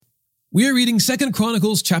We are reading 2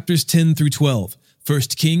 Chronicles chapters 10 through 12, 1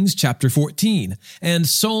 Kings chapter 14, and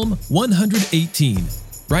Psalm 118,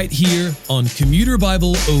 right here on Commuter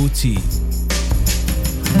Bible OT.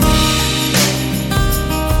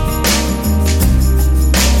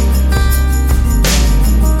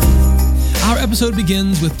 Our episode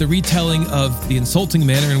begins with the retelling of the insulting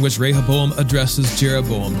manner in which Rehoboam addresses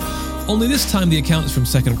Jeroboam, only this time the account is from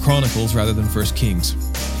 2 Chronicles rather than 1 Kings.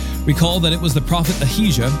 Recall that it was the prophet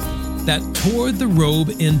Ahijah that tore the robe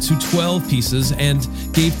into 12 pieces and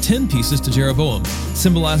gave 10 pieces to Jeroboam,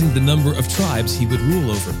 symbolizing the number of tribes he would rule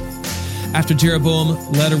over. After Jeroboam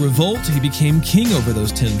led a revolt, he became king over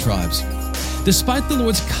those 10 tribes. Despite the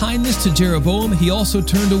Lord's kindness to Jeroboam, he also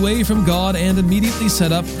turned away from God and immediately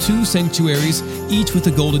set up 2 sanctuaries, each with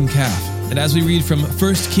a golden calf. And as we read from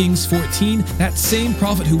 1 Kings 14, that same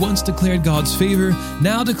prophet who once declared God's favor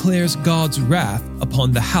now declares God's wrath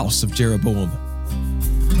upon the house of Jeroboam.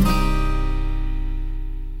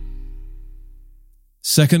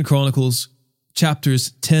 2 Chronicles,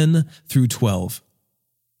 chapters 10 through 12.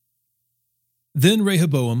 Then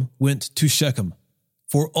Rehoboam went to Shechem,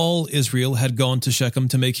 for all Israel had gone to Shechem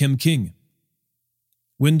to make him king.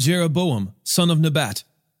 When Jeroboam, son of Nebat,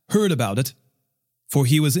 heard about it, for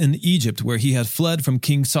he was in Egypt where he had fled from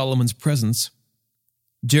King Solomon's presence,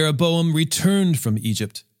 Jeroboam returned from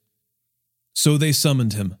Egypt. So they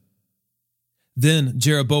summoned him. Then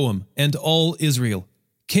Jeroboam and all Israel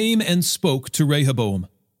came and spoke to Rehoboam.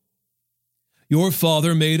 Your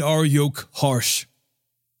father made our yoke harsh.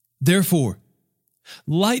 Therefore,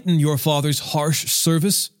 lighten your father's harsh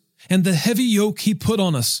service and the heavy yoke he put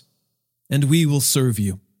on us, and we will serve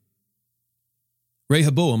you.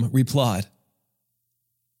 Rehoboam replied,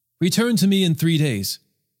 Return to me in 3 days.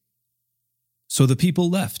 So the people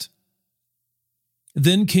left.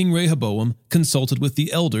 Then King Rehoboam consulted with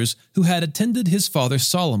the elders who had attended his father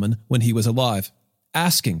Solomon when he was alive,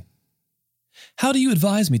 asking, How do you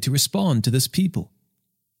advise me to respond to this people?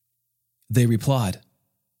 They replied,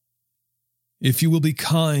 If you will be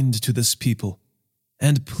kind to this people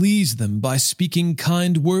and please them by speaking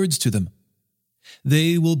kind words to them,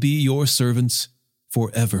 they will be your servants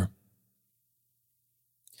forever.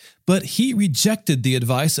 But he rejected the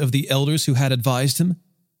advice of the elders who had advised him,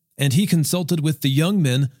 and he consulted with the young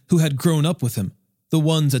men who had grown up with him, the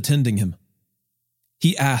ones attending him.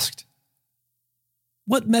 He asked,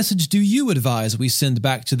 What message do you advise we send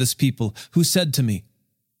back to this people who said to me,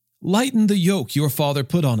 Lighten the yoke your father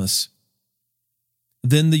put on us?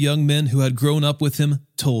 Then the young men who had grown up with him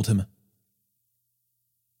told him,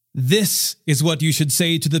 This is what you should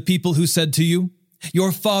say to the people who said to you,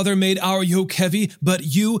 Your father made our yoke heavy, but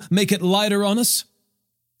you make it lighter on us.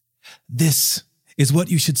 This is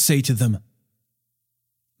what you should say to them.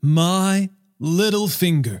 My little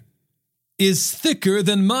finger is thicker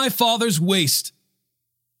than my father's waist.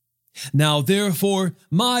 Now therefore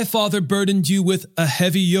my father burdened you with a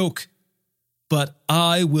heavy yoke, but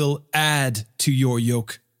I will add to your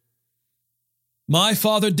yoke. My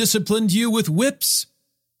father disciplined you with whips,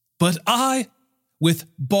 but I with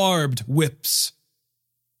barbed whips.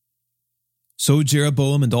 So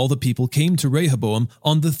Jeroboam and all the people came to Rehoboam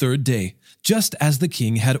on the 3rd day, just as the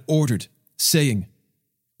king had ordered, saying,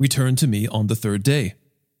 Return to me on the 3rd day.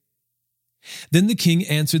 Then the king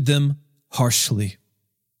answered them harshly.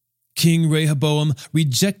 King Rehoboam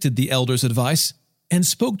rejected the elders' advice and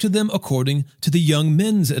spoke to them according to the young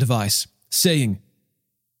men's advice, saying,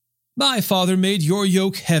 My father made your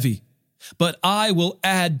yoke heavy, but I will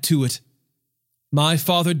add to it. My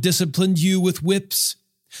father disciplined you with whips,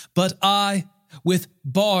 but I with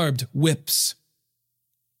barbed whips.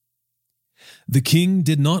 The king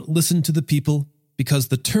did not listen to the people because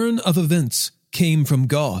the turn of events came from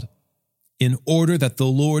God, in order that the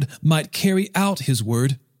Lord might carry out his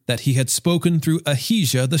word that he had spoken through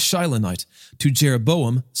Ahijah the Shilonite to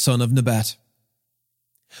Jeroboam son of Nebat.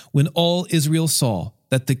 When all Israel saw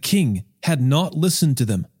that the king had not listened to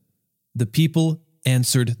them, the people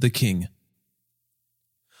answered the king,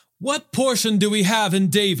 What portion do we have in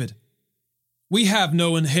David? We have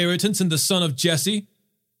no inheritance in the son of Jesse.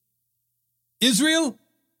 Israel,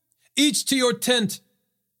 each to your tent.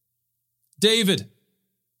 David,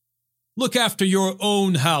 look after your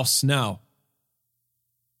own house now.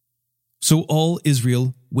 So all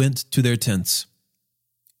Israel went to their tents.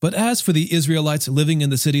 But as for the Israelites living in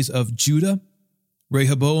the cities of Judah,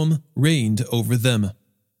 Rehoboam reigned over them.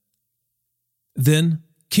 Then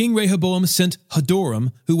King Rehoboam sent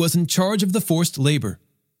Hadoram, who was in charge of the forced labor,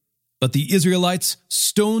 but the Israelites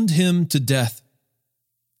stoned him to death.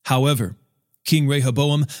 However, King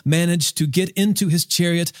Rehoboam managed to get into his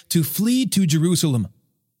chariot to flee to Jerusalem.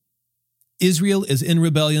 Israel is in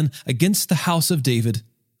rebellion against the house of David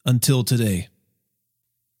until today.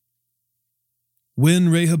 When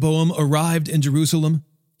Rehoboam arrived in Jerusalem,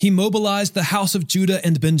 he mobilized the house of Judah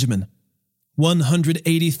and Benjamin,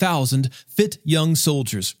 180,000 fit young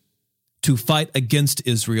soldiers, to fight against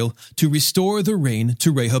Israel to restore the reign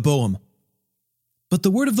to Rehoboam. But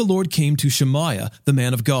the word of the Lord came to Shemaiah, the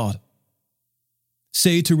man of God.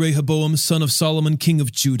 Say to Rehoboam, son of Solomon, king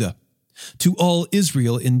of Judah, to all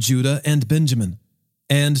Israel in Judah and Benjamin,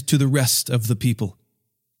 and to the rest of the people,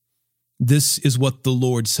 this is what the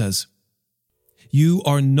Lord says. You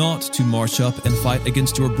are not to march up and fight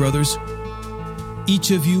against your brothers.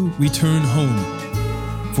 Each of you return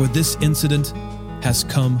home, for this incident has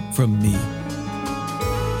come from me.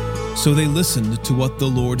 So they listened to what the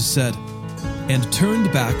Lord said, and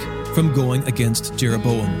turned back from going against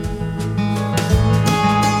Jeroboam.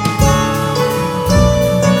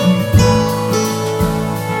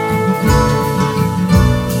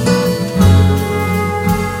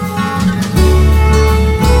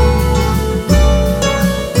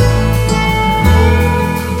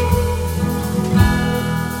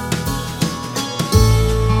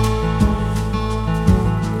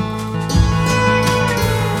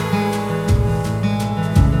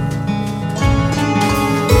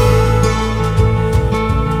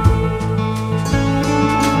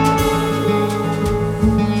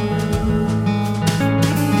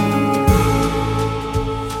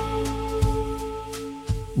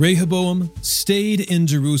 Rehoboam stayed in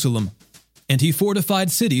Jerusalem, and he fortified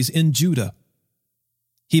cities in Judah.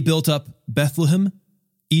 He built up Bethlehem,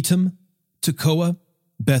 Etam, Tekoa,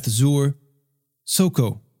 Beth-zur,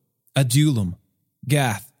 Soko, Adullam,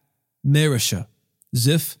 Gath, Mareshah,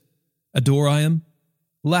 Ziph, Adoraim,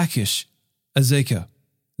 Lachish, Azekah,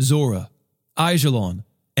 Zorah, Aijalon,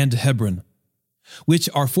 and Hebron, which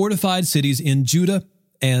are fortified cities in Judah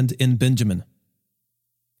and in Benjamin.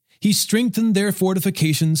 He strengthened their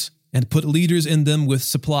fortifications and put leaders in them with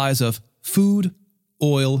supplies of food,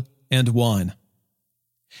 oil, and wine.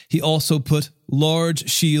 He also put large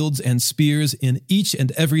shields and spears in each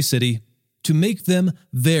and every city to make them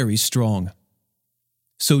very strong.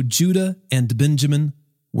 So Judah and Benjamin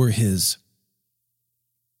were his.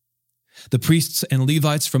 The priests and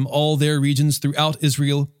Levites from all their regions throughout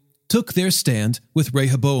Israel took their stand with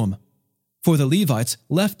Rehoboam. For the Levites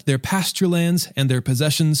left their pasture lands and their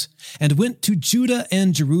possessions and went to Judah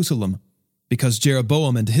and Jerusalem, because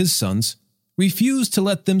Jeroboam and his sons refused to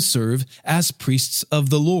let them serve as priests of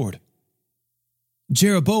the Lord.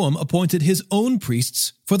 Jeroboam appointed his own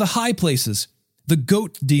priests for the high places, the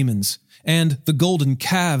goat demons, and the golden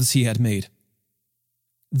calves he had made.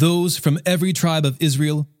 Those from every tribe of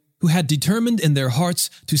Israel who had determined in their hearts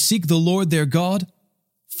to seek the Lord their God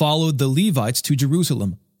followed the Levites to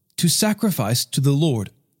Jerusalem, to sacrifice to the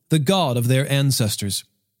Lord, the God of their ancestors.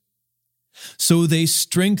 So they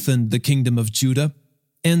strengthened the kingdom of Judah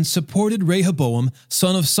and supported Rehoboam,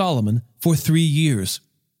 son of Solomon, for 3 years,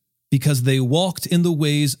 because they walked in the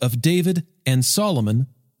ways of David and Solomon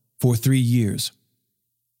for 3 years.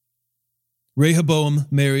 Rehoboam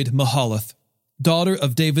married Mahalath, daughter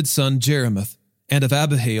of David's son Jeremoth, and of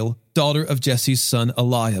Abihail, daughter of Jesse's son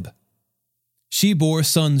Eliab. She bore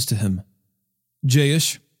sons to him,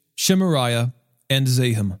 Jaish, Shemariah, and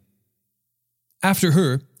Zaham. After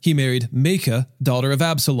her, he married Maacah, daughter of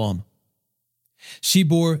Absalom. She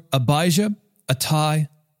bore Abijah, Attai,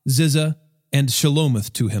 Ziza, and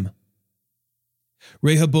Shelomith to him.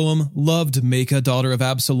 Rehoboam loved Maacah, daughter of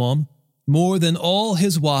Absalom, more than all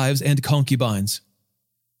his wives and concubines.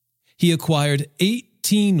 He acquired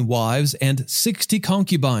 18 wives and 60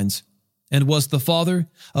 concubines, and was the father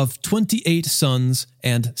of 28 sons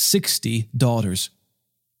and 60 daughters.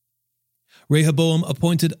 Rehoboam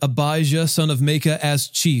appointed Abijah, son of Maacah, as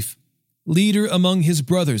chief, leader among his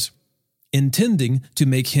brothers, intending to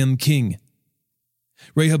make him king.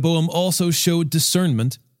 Rehoboam also showed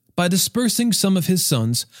discernment by dispersing some of his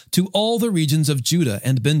sons to all the regions of Judah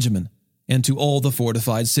and Benjamin, and to all the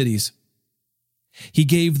fortified cities. He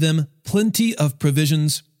gave them plenty of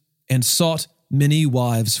provisions and sought many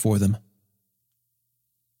wives for them.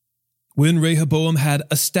 When Rehoboam had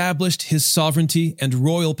established his sovereignty and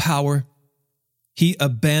royal power, he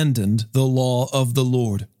abandoned the law of the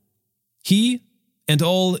Lord, he and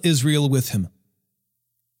all Israel with him.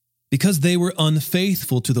 Because they were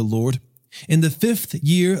unfaithful to the Lord, in the 5th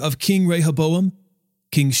year of King Rehoboam,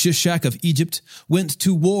 King Shishak of Egypt went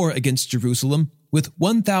to war against Jerusalem with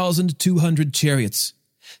 1,200 chariots,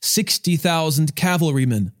 60,000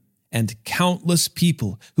 cavalrymen, and countless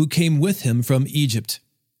people who came with him from Egypt,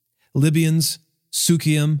 Libyans,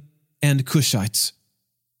 Sukkiim, and Cushites.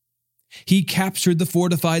 He captured the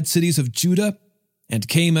fortified cities of Judah and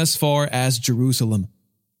came as far as Jerusalem.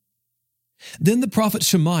 Then the prophet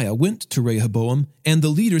Shemaiah went to Rehoboam and the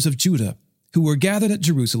leaders of Judah, who were gathered at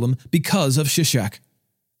Jerusalem because of Shishak.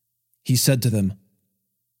 He said to them,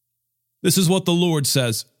 "This is what the Lord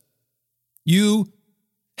says. You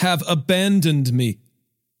have abandoned me.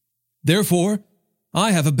 Therefore,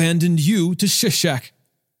 I have abandoned you to Shishak."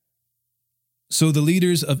 So the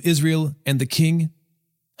leaders of Israel and the king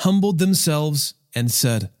humbled themselves and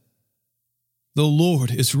said, "The Lord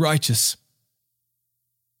is righteous."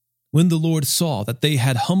 When the Lord saw that they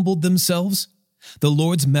had humbled themselves, the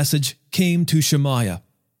Lord's message came to Shemaiah.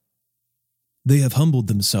 "They have humbled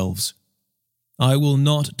themselves. I will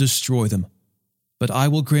not destroy them, but I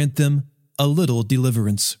will grant them a little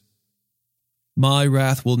deliverance. My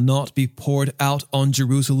wrath will not be poured out on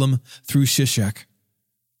Jerusalem through Shishak.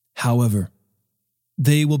 However,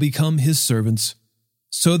 they will become his servants,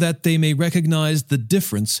 so that they may recognize the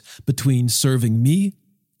difference between serving me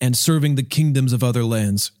and serving the kingdoms of other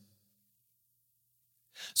lands."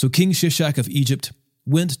 So King Shishak of Egypt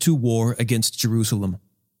went to war against Jerusalem.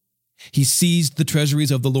 He seized the treasuries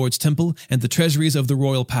of the Lord's temple and the treasuries of the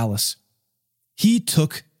royal palace. He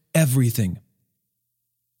took everything.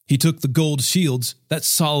 He took the gold shields that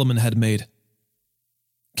Solomon had made.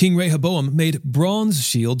 King Rehoboam made bronze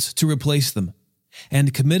shields to replace them,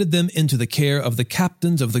 and committed them into the care of the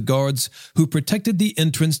captains of the guards who protected the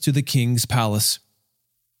entrance to the king's palace.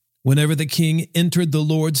 Whenever the king entered the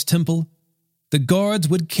Lord's temple, the guards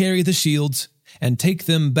would carry the shields and take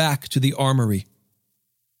them back to the armory.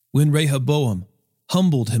 When Rehoboam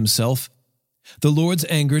humbled himself, the Lord's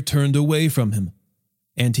anger turned away from him,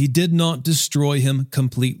 and he did not destroy him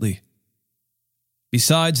completely.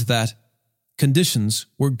 Besides that, conditions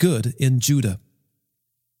were good in Judah.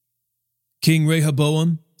 King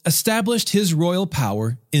Rehoboam established his royal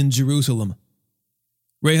power in Jerusalem.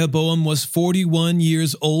 Rehoboam was 41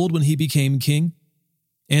 years old when he became king,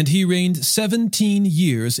 and he reigned 17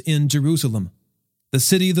 years in Jerusalem, the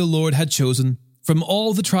city the Lord had chosen from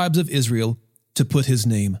all the tribes of Israel to put his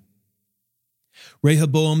name.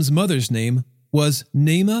 Rehoboam's mother's name was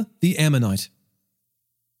Naamah the Ammonite.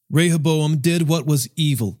 Rehoboam did what was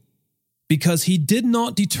evil, because he did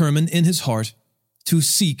not determine in his heart to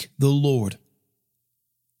seek the Lord.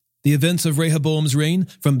 The events of Rehoboam's reign,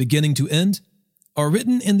 from beginning to end, are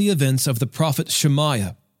written in the events of the prophet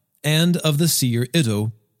Shemaiah and of the seer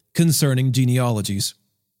Iddo concerning genealogies.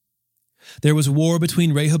 There was war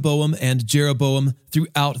between Rehoboam and Jeroboam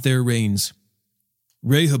throughout their reigns.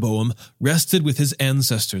 Rehoboam rested with his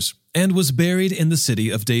ancestors and was buried in the city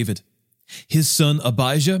of David. His son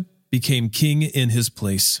Abijah became king in his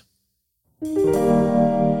place.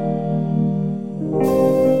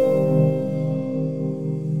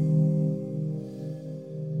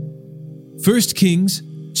 1 Kings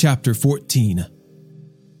chapter 14.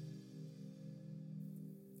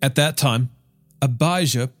 At that time,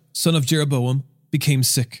 Abijah, son of Jeroboam, became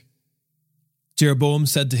sick. Jeroboam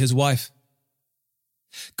said to his wife,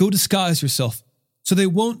 "Go disguise yourself, so they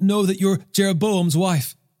won't know that you're Jeroboam's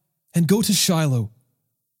wife, and go to Shiloh.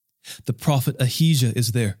 The prophet Ahijah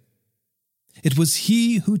is there. It was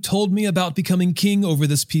he who told me about becoming king over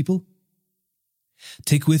this people.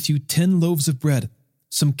 Take with you 10 loaves of bread,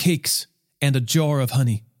 some cakes, and a jar of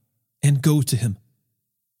honey, and go to him.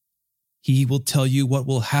 He will tell you what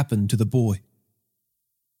will happen to the boy."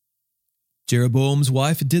 Jeroboam's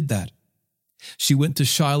wife did that. She went to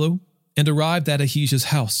Shiloh and arrived at Ahijah's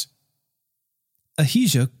house.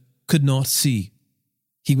 Ahijah could not see.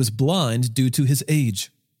 He was blind due to his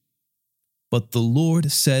age. But the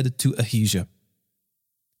Lord said to Ahijah,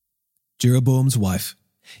 "Jeroboam's wife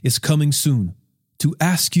is coming soon to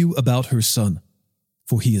ask you about her son,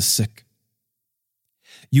 for he is sick.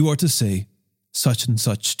 You are to say such and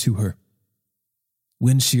such to her.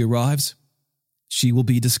 When she arrives, she will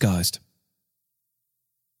be disguised."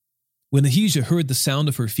 When Ahijah heard the sound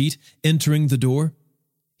of her feet entering the door,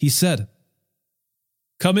 he said,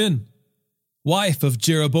 "Come in, wife of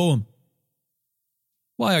Jeroboam.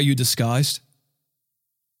 Why are you disguised?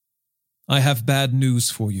 I have bad news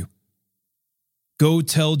for you. Go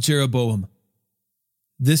tell Jeroboam,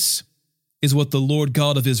 this is what the Lord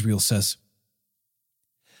God of Israel says.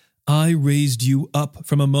 I raised you up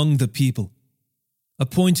from among the people,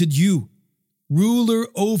 appointed you ruler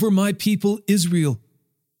over my people Israel,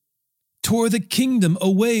 tore the kingdom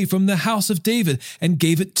away from the house of David and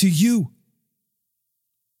gave it to you.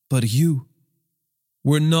 But you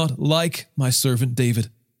were not like my servant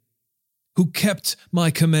David, who kept my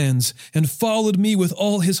commands and followed me with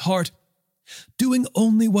all his heart, doing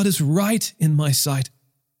only what is right in my sight.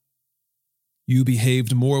 You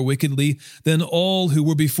behaved more wickedly than all who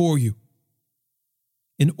were before you.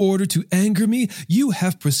 In order to anger me, you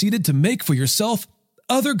have proceeded to make for yourself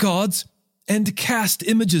other gods and cast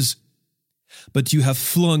images. But you have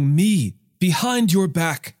flung me behind your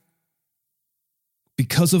back.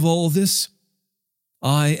 Because of all this,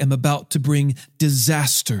 I am about to bring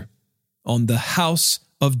disaster on the house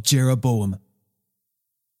of Jeroboam.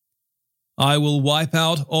 I will wipe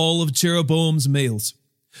out all of Jeroboam's males,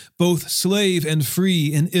 both slave and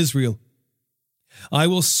free in Israel. I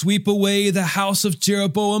will sweep away the house of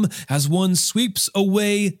Jeroboam as one sweeps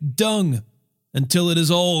away dung until it is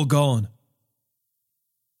all gone.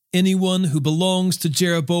 Anyone who belongs to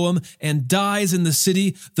Jeroboam and dies in the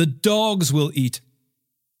city, the dogs will eat.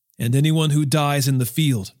 And anyone who dies in the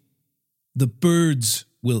field, the birds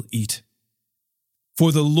will eat.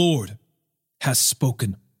 For the Lord has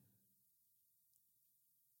spoken.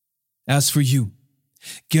 As for you,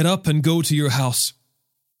 get up and go to your house.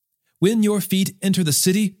 When your feet enter the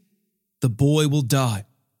city, the boy will die.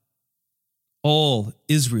 All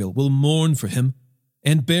Israel will mourn for him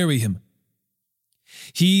and bury him.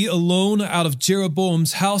 He alone out of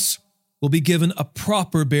Jeroboam's house will be given a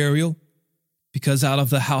proper burial, because out of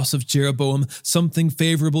the house of Jeroboam something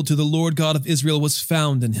favorable to the Lord God of Israel was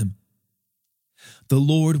found in him. The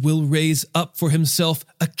Lord will raise up for himself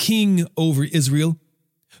a king over Israel,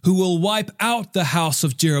 who will wipe out the house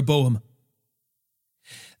of Jeroboam.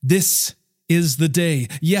 This is the day,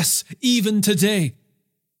 yes, even today,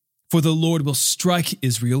 for the Lord will strike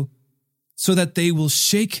Israel, so that they will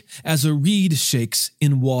shake as a reed shakes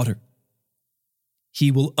in water. He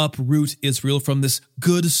will uproot Israel from this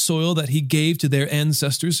good soil that he gave to their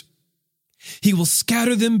ancestors. He will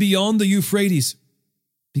scatter them beyond the Euphrates,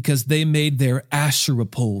 because they made their Asherah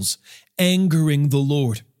poles, angering the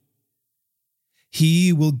Lord.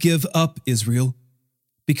 He will give up Israel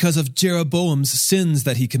because of Jeroboam's sins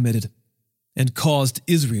that he committed and caused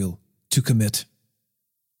Israel to commit.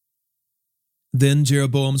 Then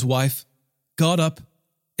Jeroboam's wife got up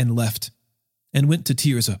and left and went to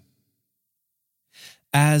Tirzah.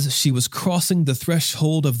 As she was crossing the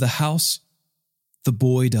threshold of the house, the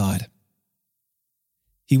boy died.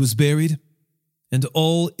 He was buried, and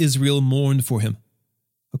all Israel mourned for him,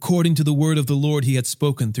 according to the word of the Lord he had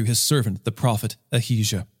spoken through his servant, the prophet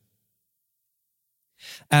Ahijah.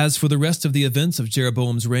 As for the rest of the events of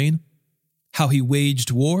Jeroboam's reign, how he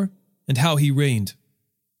waged war and how he reigned,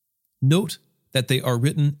 note that they are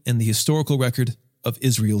written in the historical record of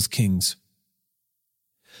Israel's kings.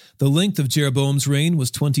 The length of Jeroboam's reign was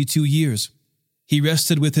 22 years. He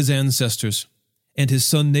rested with his ancestors, and his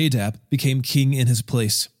son Nadab became king in his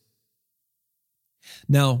place.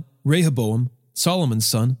 Now Rehoboam, Solomon's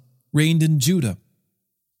son, reigned in Judah.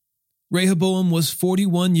 Rehoboam was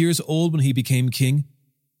 41 years old when he became king.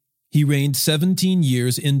 He reigned 17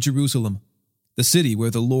 years in Jerusalem, the city where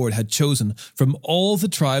the Lord had chosen from all the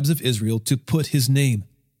tribes of Israel to put his name.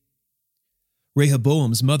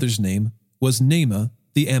 Rehoboam's mother's name was Naamah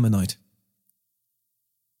the Ammonite.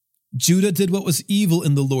 Judah did what was evil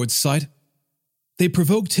in the Lord's sight. They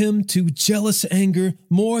provoked him to jealous anger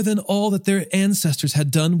more than all that their ancestors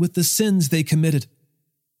had done with the sins they committed.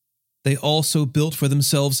 They also built for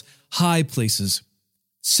themselves high places,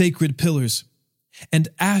 sacred pillars, and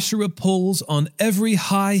Asherah poles on every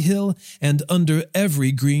high hill and under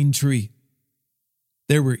every green tree.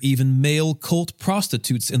 There were even male cult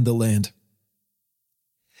prostitutes in the land.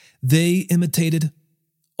 They imitated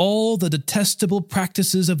all the detestable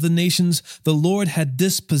practices of the nations the Lord had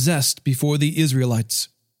dispossessed before the Israelites.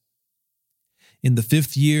 In the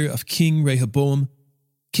 5th year of King Rehoboam,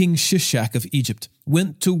 King Shishak of Egypt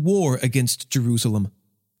went to war against Jerusalem.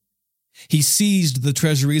 He seized the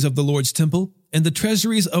treasuries of the Lord's temple and the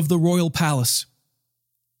treasuries of the royal palace.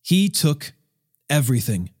 He took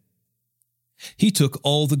everything. He took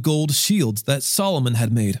all the gold shields that Solomon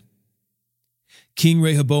had made. King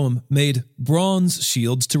Rehoboam made bronze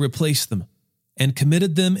shields to replace them and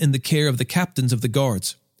committed them in the care of the captains of the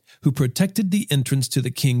guards, who protected the entrance to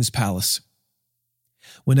the king's palace.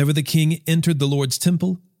 Whenever the king entered the Lord's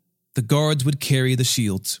temple, the guards would carry the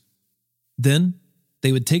shields. Then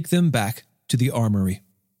they would take them back to the armory.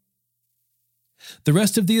 The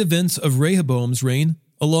rest of the events of Rehoboam's reign,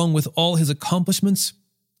 along with all his accomplishments,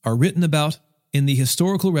 are written about in the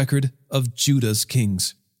historical record of Judah's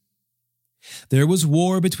kings. There was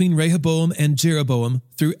war between Rehoboam and Jeroboam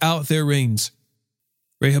throughout their reigns.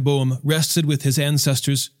 Rehoboam rested with his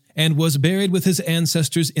ancestors and was buried with his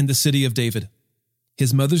ancestors in the city of David.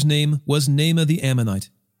 His mother's name was Naamah the Ammonite.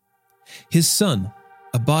 His son,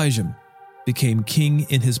 Abijam, became king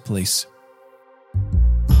in his place.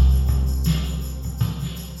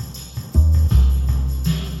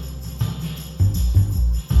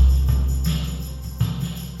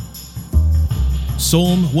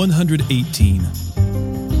 Psalm 118.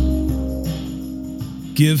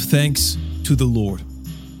 Give thanks to the Lord,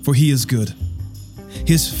 for he is good.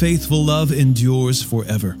 His faithful love endures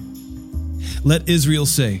forever. Let Israel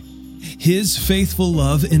say, his faithful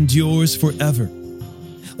love endures forever.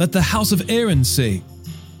 Let the house of Aaron say,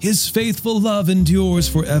 his faithful love endures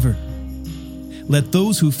forever. Let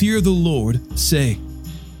those who fear the Lord say,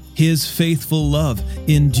 his faithful love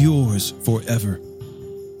endures forever.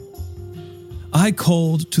 I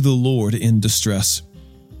called to the Lord in distress.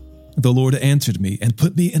 The Lord answered me and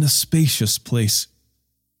put me in a spacious place.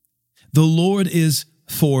 The Lord is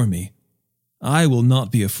for me. I will not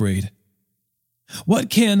be afraid. What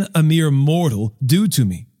can a mere mortal do to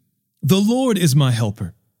me? The Lord is my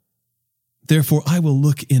helper. Therefore I will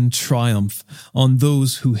look in triumph on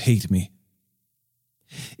those who hate me.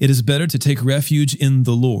 It is better to take refuge in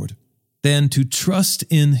the Lord than to trust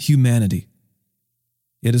in humanity.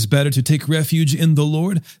 It is better to take refuge in the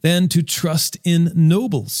Lord than to trust in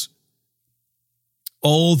nobles.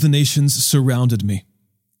 All the nations surrounded me.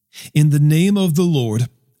 In the name of the Lord,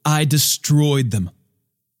 I destroyed them.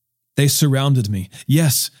 They surrounded me.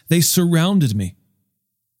 Yes, they surrounded me.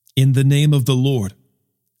 In the name of the Lord,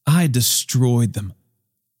 I destroyed them.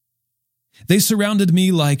 They surrounded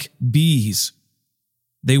me like bees.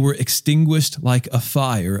 They were extinguished like a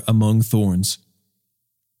fire among thorns.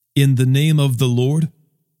 In the name of the Lord,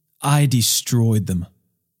 I destroyed them.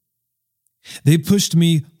 They pushed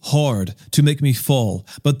me hard to make me fall,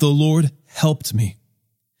 but the Lord helped me.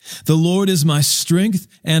 The Lord is my strength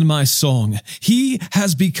and my song. He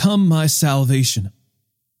has become my salvation.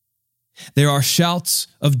 There are shouts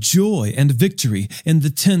of joy and victory in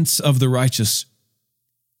the tents of the righteous.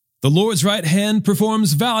 The Lord's right hand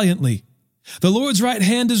performs valiantly. The Lord's right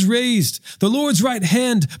hand is raised. The Lord's right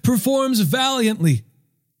hand performs valiantly.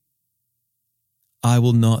 I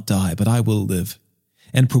will not die, but I will live,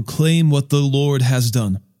 and proclaim what the Lord has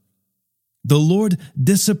done. The Lord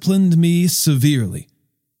disciplined me severely,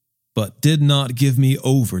 but did not give me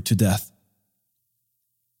over to death.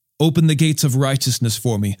 Open the gates of righteousness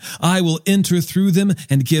for me. I will enter through them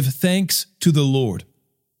and give thanks to the Lord.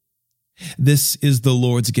 This is the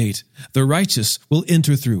Lord's gate. The righteous will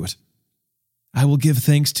enter through it. I will give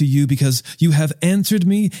thanks to you because you have answered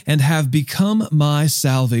me and have become my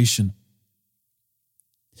salvation.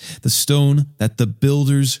 The stone that the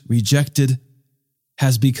builders rejected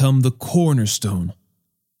has become the cornerstone.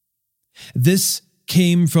 This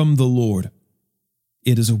came from the Lord.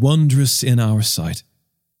 It is wondrous in our sight.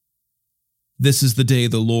 This is the day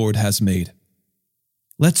the Lord has made.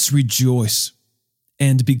 Let's rejoice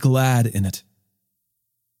and be glad in it.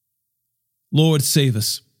 Lord, save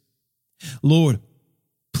us. Lord,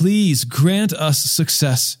 please grant us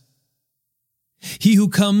success. He who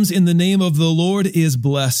comes in the name of the Lord is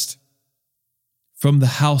blessed. From the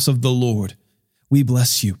house of the Lord, we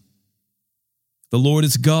bless you. The Lord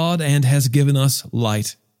is God and has given us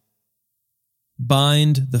light.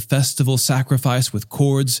 Bind the festival sacrifice with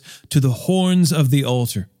cords to the horns of the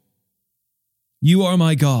altar. You are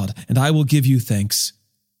my God, and I will give you thanks.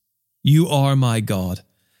 You are my God.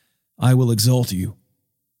 I will exalt you.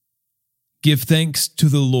 Give thanks to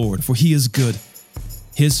the Lord, for he is good.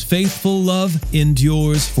 His faithful love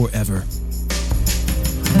endures forever.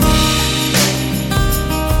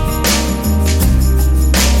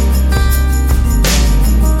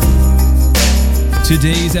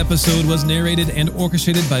 Today's episode was narrated and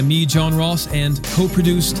orchestrated by me, John Ross, and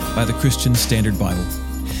co-produced by the Christian Standard Bible.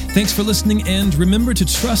 Thanks for listening, and remember to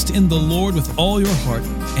trust in the Lord with all your heart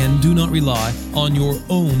and do not rely on your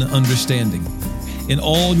own understanding. In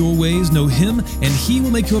all your ways know him, and he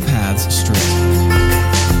will make your paths straight.